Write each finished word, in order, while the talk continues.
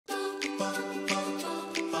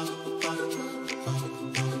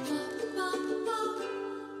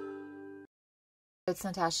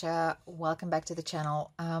it's Natasha. Welcome back to the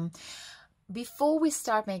channel. Before we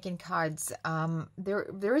start making cards,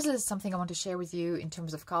 there is something I want to share with you in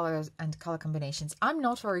terms of colors and color combinations. I'm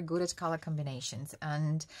not very good at color combinations,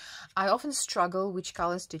 and I often struggle which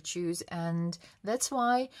colors to choose, and that's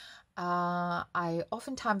why I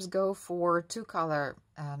oftentimes go for two-color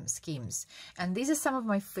schemes. And these are some of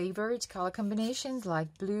my favorite color combinations,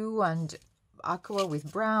 like blue and aqua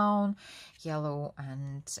with brown, yellow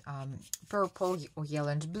and purple, or yellow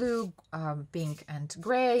and blue, pink and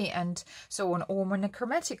gray, and so on, or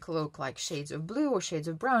monochromatic look, like shades of blue or shades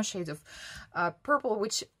of brown, shades of purple,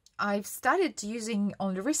 which I've started using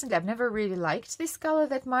only recently. I've never really liked this color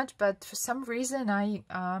that much, but for some reason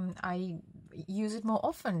I use it more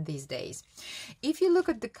often these days. If you look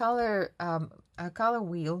at the color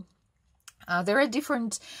wheel, there are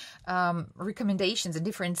different recommendations and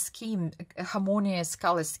different harmonious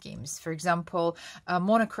color schemes. For example,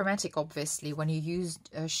 monochromatic, obviously, when you use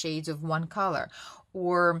shades of one color,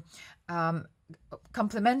 or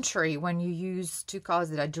complementary when you use two colors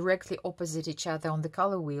that are directly opposite each other on the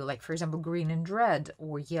color wheel, like for example green and red,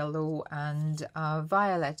 or yellow and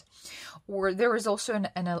violet. Or there is also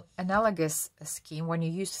an analogous scheme when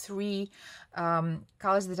you use three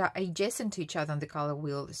colors that are adjacent to each other on the color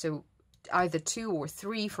wheel, so either two or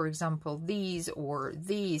three, for example these or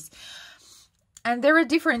these. And there are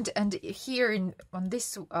different, and here on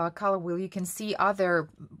this color wheel you can see other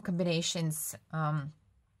combinations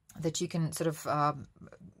that you can sort of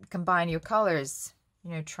combine your colors,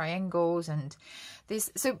 you know, triangles and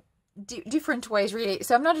this, so different ways really.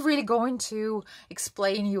 So I'm not really going to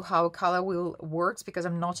explain you how a color wheel works, because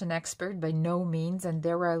I'm not an expert by no means, and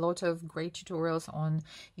there are a lot of great tutorials on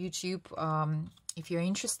YouTube if you're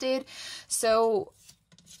interested. So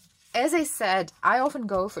as I said, I often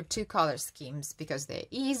go for two color schemes because they're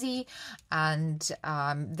easy, and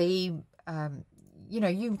you know,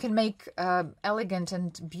 you can make elegant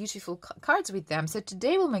and beautiful cards with them. So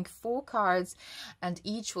today we'll make 4 cards, and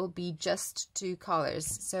each will be just 2 colors.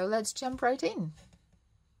 So let's jump right in.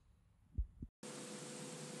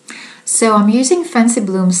 So I'm using Fancy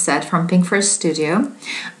Bloom set from Pinkfresh Studio,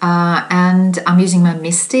 and I'm using my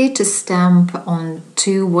Misty to stamp on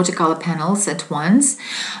 2 watercolor panels at once.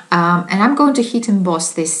 And I'm going to heat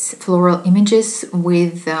emboss these floral images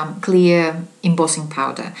with clear embossing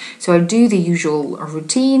powder. So I do the usual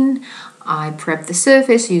routine. I prep the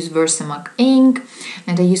surface, use Versamark ink,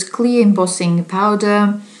 and I use clear embossing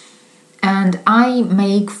powder. And I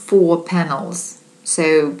make 4 panels,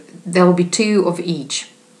 so there will be 2 of each.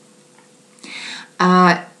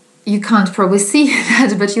 You can't probably see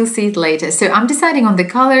that, but you'll see it later. So I'm deciding on the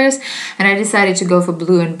colors, and I decided to go for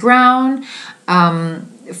blue and brown,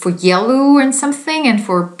 for yellow and something, and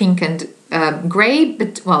for pink and gray.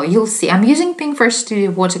 But, well, you'll see. I'm using Pinkfresh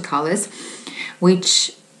Studio watercolors,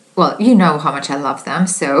 which, well, you know how much I love them.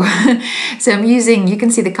 So, so I'm using, you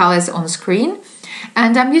can see the colors on screen.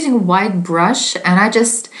 And I'm using a white brush, and I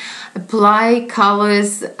just apply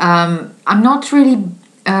colors. I'm not really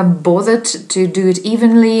bothered to do it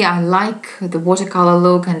evenly. I like the watercolor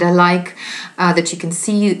look, and I like that you can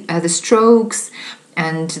see the strokes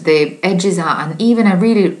and the edges are uneven. I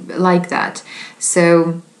really like that.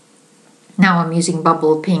 So now I'm using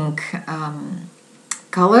bubble pink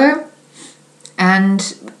color, and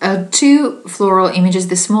 2 floral images,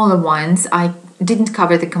 the smaller ones. I didn't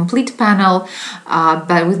cover the complete panel,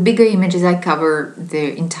 but with bigger images I cover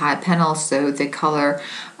the entire panel, so the color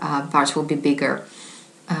part will be bigger.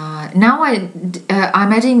 Now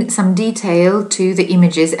I'm adding some detail to the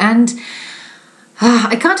images, and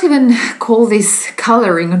I can't even call this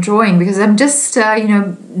coloring or drawing, because I'm just you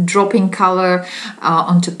know, dropping color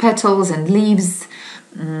onto petals and leaves.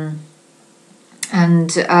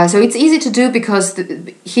 And so it's easy to do because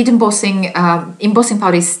the heat embossing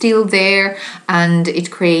powder is still there, and it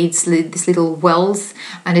creates these little wells,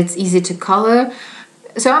 and it's easy to color.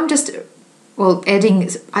 So I'm just, well, adding,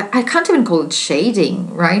 I can't even call it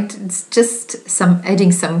shading, right? It's just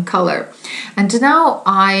adding some color. And now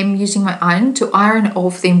I'm using my iron to iron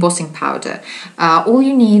off the embossing powder. All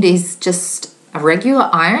you need is just a regular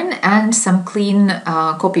iron and some clean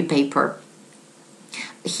copy paper.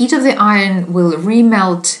 The heat of the iron will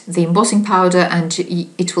remelt the embossing powder, and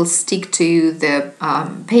it will stick to the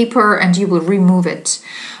paper, and you will remove it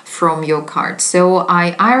from your card. So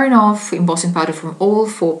I iron off embossing powder from all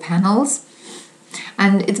 4 panels.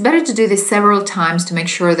 And it's better to do this several times to make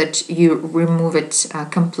sure that you remove it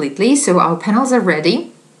completely. So our panels are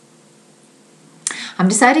ready. I'm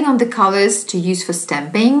deciding on the colors to use for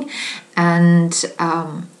stamping, and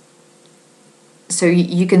so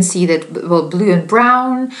you can see that, well, blue and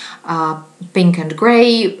brown, pink and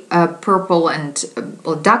gray, purple and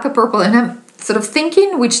well, darker purple, and I'm sort of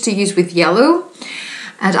thinking which to use with yellow,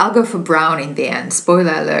 and I'll go for brown in the end,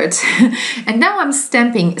 spoiler alert. And now I'm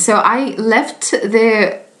stamping. So I left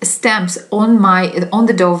the stamps on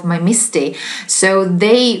the dough of my Misty, so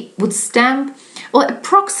they would stamp, well,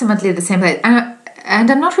 approximately the same way.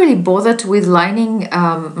 And I'm not really bothered with lining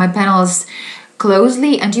my panels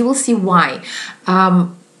closely, and you will see why.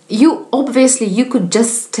 You could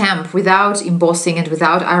just stamp without embossing and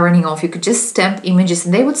without ironing off. You could just stamp images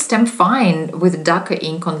and they would stamp fine with darker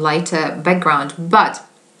ink on lighter background. But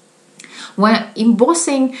when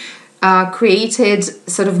embossing created,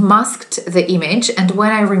 sort of masked the image, and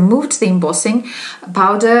when I removed the embossing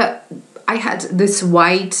powder, I had this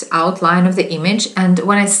white outline of the image, and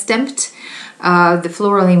when I stamped the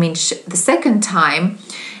floral image the second time,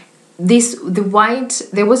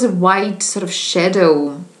 there was a white sort of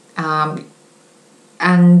shadow, and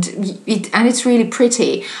it's really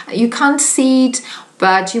pretty. You can't see it,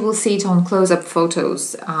 but you will see it on close-up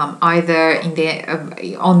photos, either in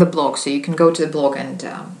the on the blog. So you can go to the blog and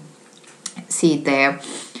see it there.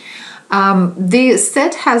 The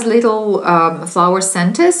set has little flower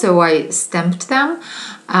centers, so I stamped them,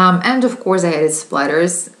 and of course I added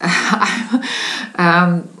splatters.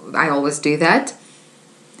 I always do that.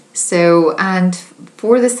 So, and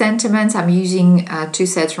for the sentiments, I'm using 2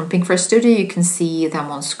 sets from Pinkfresh Studio. You can see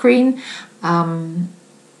them on screen. And,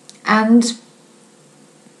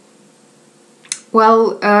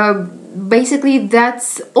 well, basically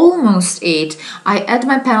that's almost it. I add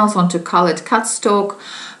my panels onto colored cardstock,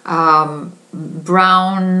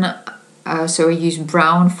 brown, so I use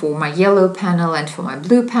brown for my yellow panel and for my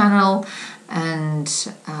blue panel, and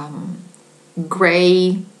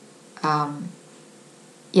gray,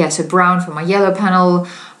 yeah, so brown for my yellow panel,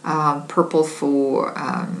 purple for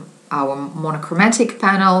our monochromatic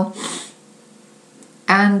panel,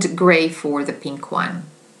 and gray for the pink one.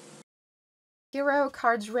 Here are our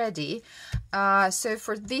cards ready. So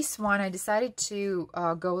for this one, I decided to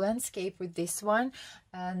go landscape with this one,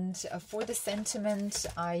 and for the sentiment,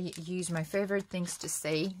 I use my favorite things to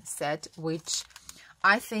say set, which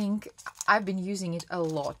I think I've been using it a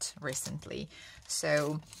lot recently.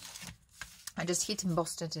 So I just hit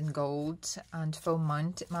embossed it in gold and foam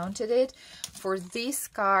mounted it. For this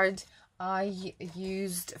card, I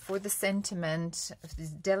used, for the sentiment of this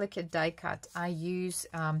delicate die cut, I use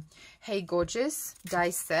Hey Gorgeous die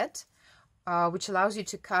set, which allows you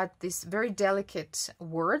to cut these very delicate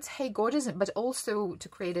words, Hey Gorgeous, but also to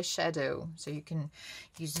create a shadow. So you can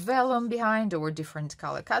use vellum behind or different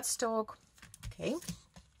color cardstock. Okay.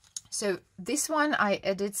 So this one I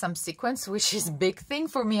added some sequins, which is a big thing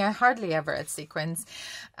for me. I hardly ever add sequins.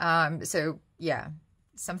 So yeah,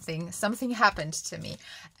 something happened to me.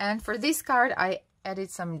 And for this card, I added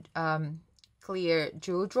some clear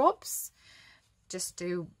jewel drops just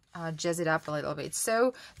to jazz it up a little bit.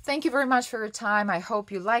 So thank you very much for your time. I hope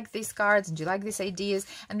you like these cards and you like these ideas.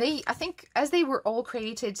 And I think as they were all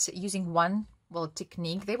created using one, well,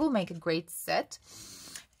 technique, they will make a great set.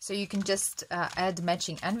 So you can just add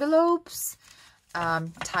matching envelopes,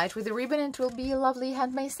 tie it with a ribbon, and it will be a lovely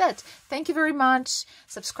handmade set. Thank you very much.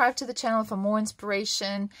 Subscribe to the channel for more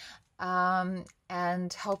inspiration,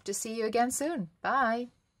 and hope to see you again soon. Bye.